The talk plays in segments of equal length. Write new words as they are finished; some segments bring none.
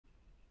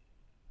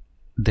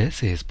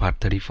This is part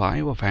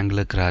 35 of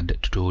Angular CRUD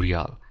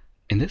tutorial.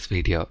 In this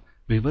video,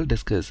 we will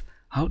discuss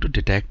how to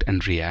detect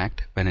and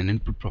react when an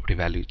input property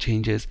value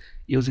changes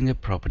using a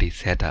property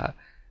setter.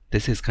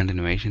 This is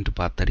continuation to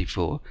part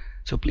 34,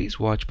 so please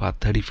watch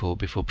part 34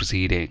 before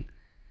proceeding.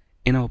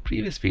 In our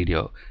previous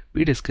video,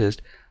 we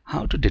discussed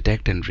how to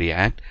detect and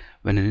react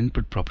when an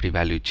input property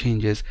value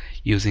changes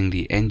using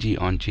the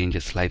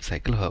ng-onChanges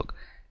lifecycle hook.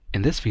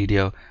 In this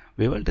video,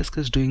 we will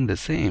discuss doing the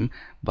same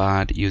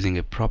but using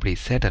a property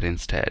setter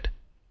instead.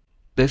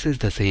 This is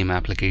the same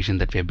application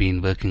that we have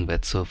been working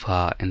with so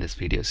far in this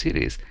video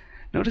series.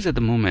 Notice at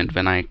the moment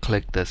when I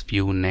click this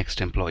View Next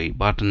Employee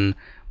button,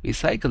 we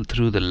cycle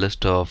through the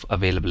list of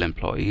available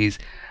employees,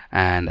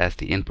 and as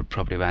the input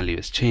property value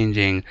is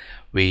changing,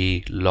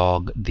 we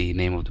log the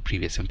name of the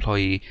previous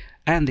employee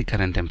and the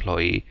current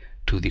employee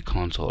to the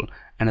console.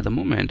 And at the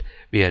moment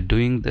we are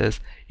doing this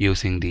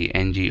using the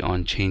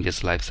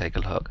ng-onChanges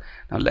lifecycle hook.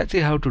 Now let's see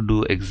how to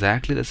do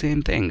exactly the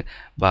same thing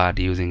but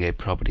using a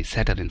property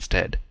setter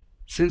instead.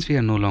 Since we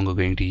are no longer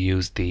going to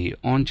use the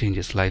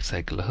onChanges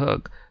lifecycle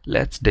hook,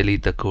 let's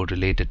delete the code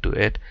related to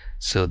it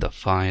so the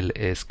file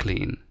is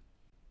clean.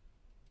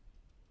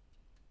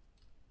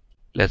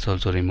 Let's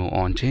also remove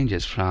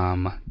onChanges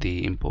from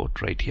the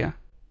import right here.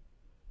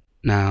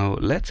 Now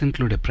let's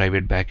include a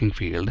private backing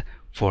field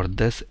for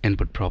this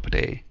input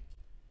property.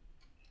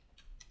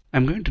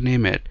 I'm going to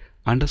name it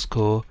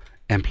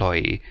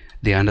 _employee.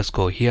 The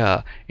underscore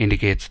here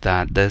indicates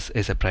that this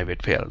is a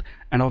private field,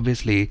 and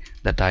obviously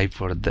the type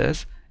for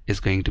this is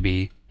going to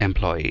be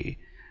employee.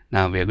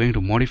 Now we are going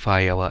to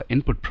modify our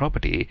input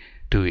property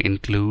to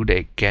include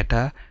a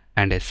getter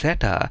and a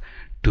setter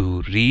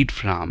to read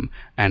from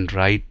and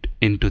write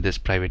into this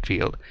private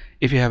field.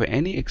 If you have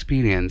any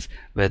experience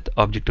with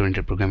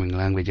object-oriented programming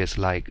languages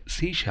like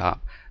C#,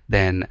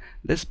 then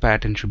this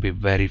pattern should be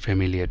very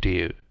familiar to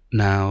you.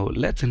 Now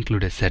let's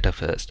include a setter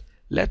first.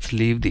 Let's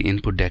leave the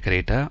input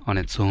decorator on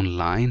its own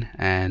line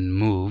and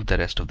move the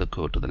rest of the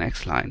code to the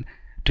next line.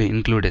 To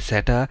include a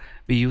setter,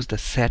 we use the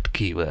set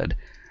keyword,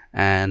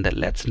 and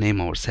let's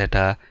name our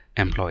setter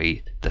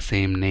employee, the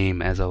same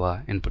name as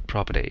our input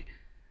property.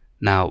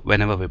 Now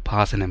whenever we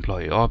pass an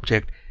employee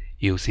object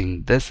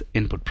using this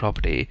input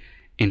property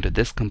into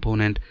this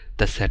component,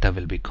 the setter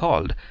will be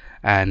called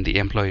and the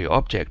employee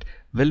object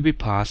will be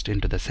passed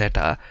into the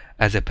setter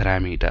as a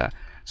parameter.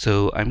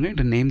 So I'm going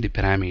to name the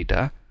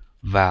parameter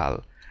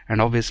val,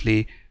 and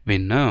obviously we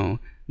know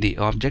the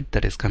object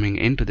that is coming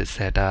into the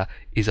setter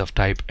is of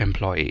type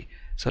employee.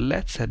 So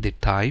let's set the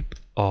type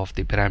of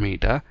the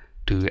parameter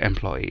to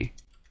employee.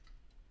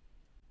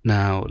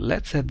 Now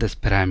let's set this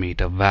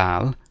parameter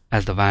val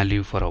as the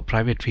value for our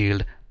private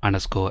field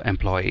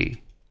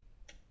 _employee.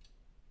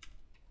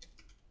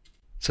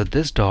 So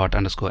this dot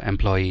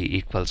 _employee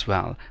equals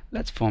val.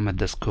 Let's format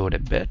this code a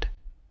bit.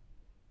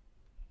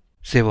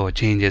 Save our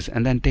changes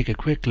and then take a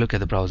quick look at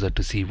the browser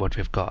to see what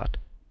we've got.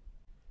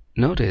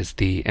 Notice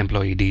the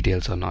employee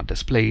details are not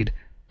displayed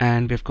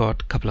and we've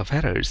got a couple of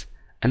errors.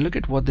 And look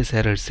at what this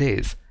error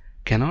says: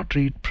 cannot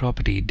read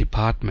property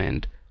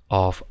department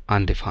of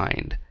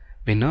undefined.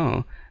 We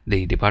know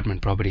the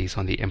department property is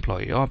on the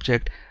employee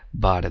object,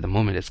 but at the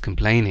moment it's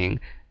complaining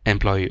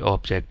employee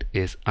object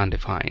is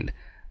undefined.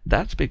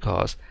 That's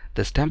because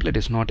this template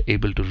is not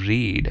able to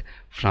read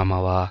from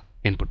our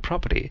input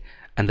property.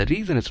 And the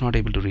reason it's not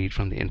able to read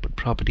from the input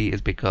property is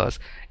because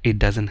it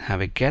doesn't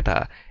have a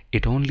getter.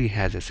 It only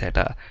has a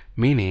setter,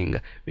 meaning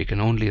we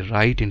can only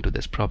write into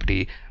this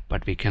property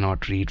but we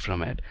cannot read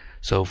from it.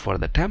 So for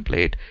the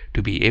template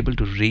to be able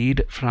to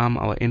read from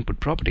our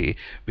input property,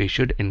 we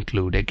should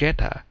include a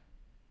getter.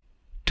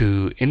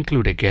 To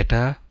include a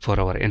getter for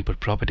our input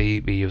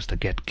property, we use the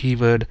get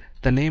keyword.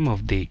 The name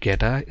of the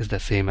getter is the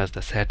same as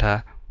the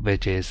setter,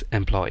 which is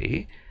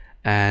employee,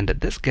 and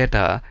this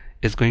getter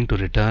is going to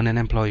return an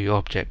employee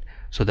object.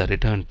 So the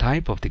return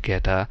type of the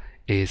getter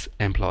is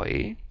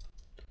employee,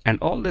 and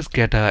all this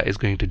getter is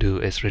going to do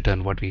is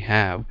return what we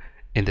have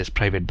in this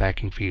private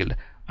backing field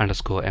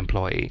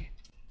 _employee.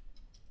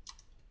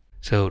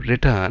 So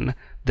return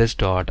this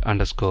dot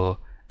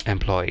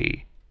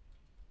 _employee.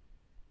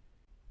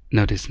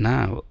 Notice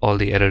now all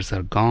the errors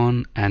are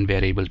gone and we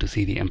are able to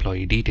see the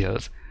employee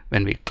details.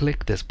 When we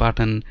click this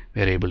button,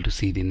 we are able to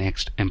see the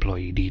next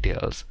employee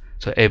details.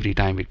 So every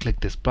time we click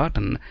this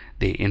button,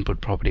 the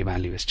input property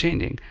value is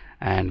changing,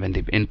 and when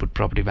the input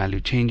property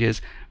value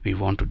changes, we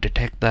want to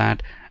detect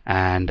that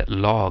and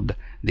log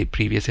the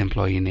previous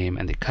employee name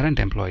and the current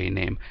employee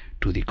name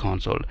to the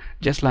console,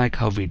 just like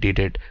how we did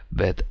it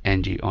with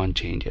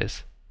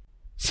ng-onChanges.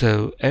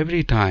 So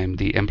every time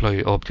the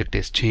employee object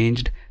is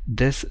changed,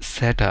 this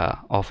setter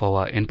of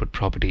our input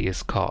property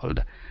is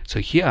called. So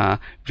here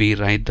we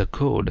write the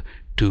code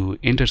to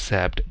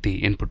intercept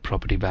the input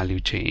property value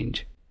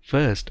change.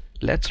 First,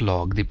 let's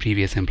log the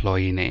previous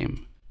employee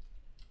name.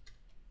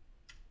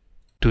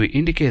 To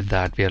indicate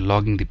that we are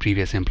logging the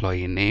previous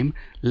employee name,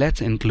 let's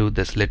include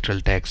this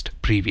literal text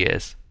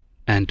previous.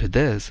 And to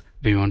this,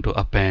 we want to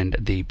append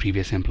the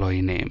previous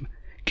employee name.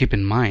 Keep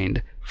in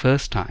mind,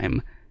 first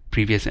time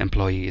previous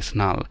employee is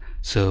null,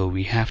 so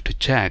we have to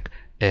check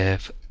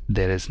if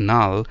there is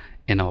null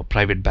in our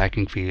private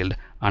backing field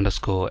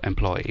underscore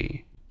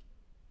employee.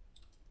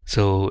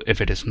 So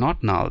if it is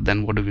not null,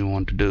 then what do we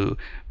want to do?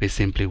 We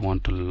simply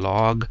want to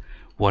log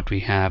what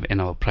we have in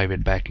our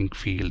private backing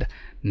field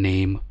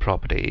name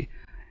property.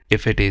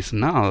 If it is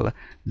null,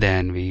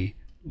 then we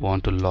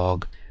want to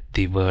log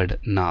the word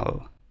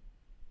null.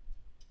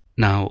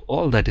 Now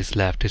all that is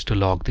left is to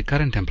log the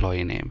current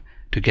employee name.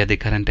 To get the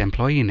current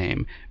employee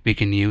name, we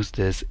can use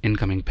this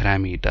incoming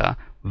parameter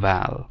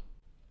val.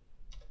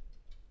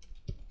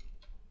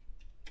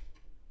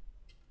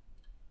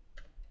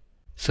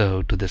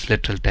 So to this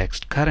literal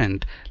text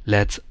current,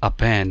 let's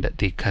append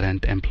the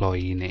current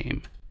employee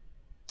name.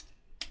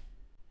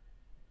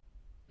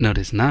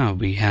 Notice now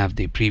we have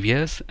the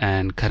previous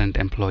and current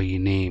employee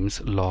names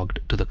logged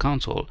to the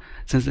console.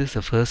 Since this is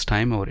the first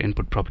time our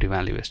input property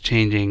value is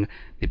changing,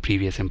 the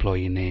previous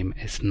employee name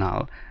is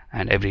null.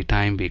 And every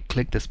time we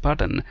click this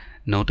button,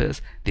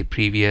 notice the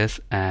previous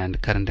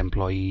and current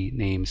employee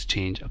names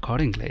change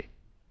accordingly.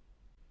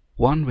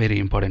 One very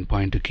important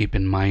point to keep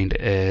in mind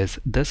is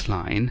this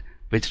line,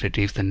 which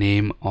retrieves the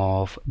name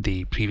of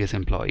the previous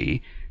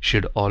employee,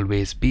 should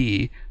always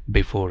be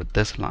before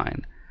this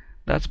line.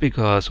 That's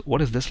because what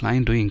is this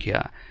line doing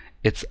here?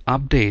 It's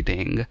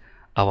updating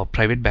our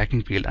private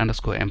backing field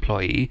underscore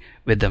employee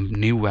with the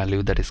new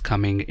value that is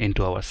coming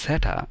into our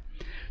setter.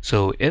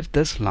 So if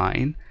this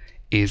line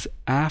is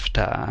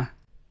after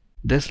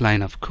this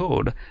line of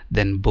code,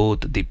 then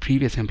both the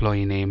previous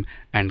employee name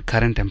and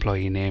current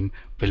employee name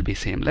will be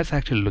same. Let's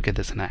actually look at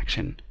this in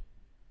action.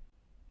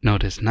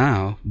 Notice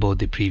now both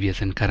the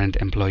previous and current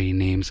employee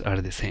names are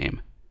the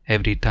same.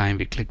 Every time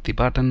we click the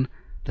button,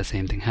 the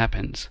same thing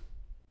happens.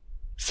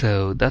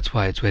 So that's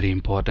why it's very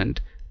important.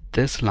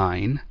 This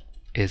line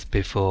is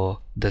before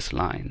this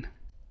line.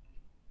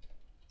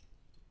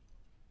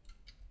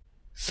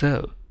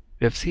 So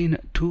we have seen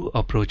two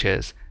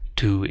approaches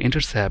to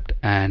intercept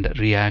and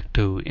react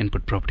to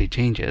input property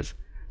changes.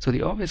 So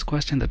the obvious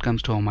question that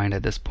comes to our mind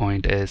at this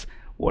point is,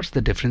 what's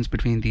the difference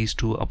between these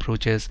two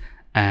approaches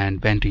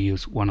and when to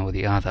use one or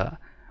the other?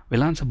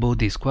 We'll answer both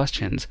these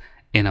questions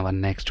in our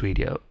next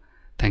video.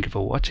 Thank you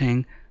for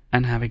watching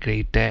and have a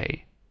great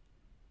day.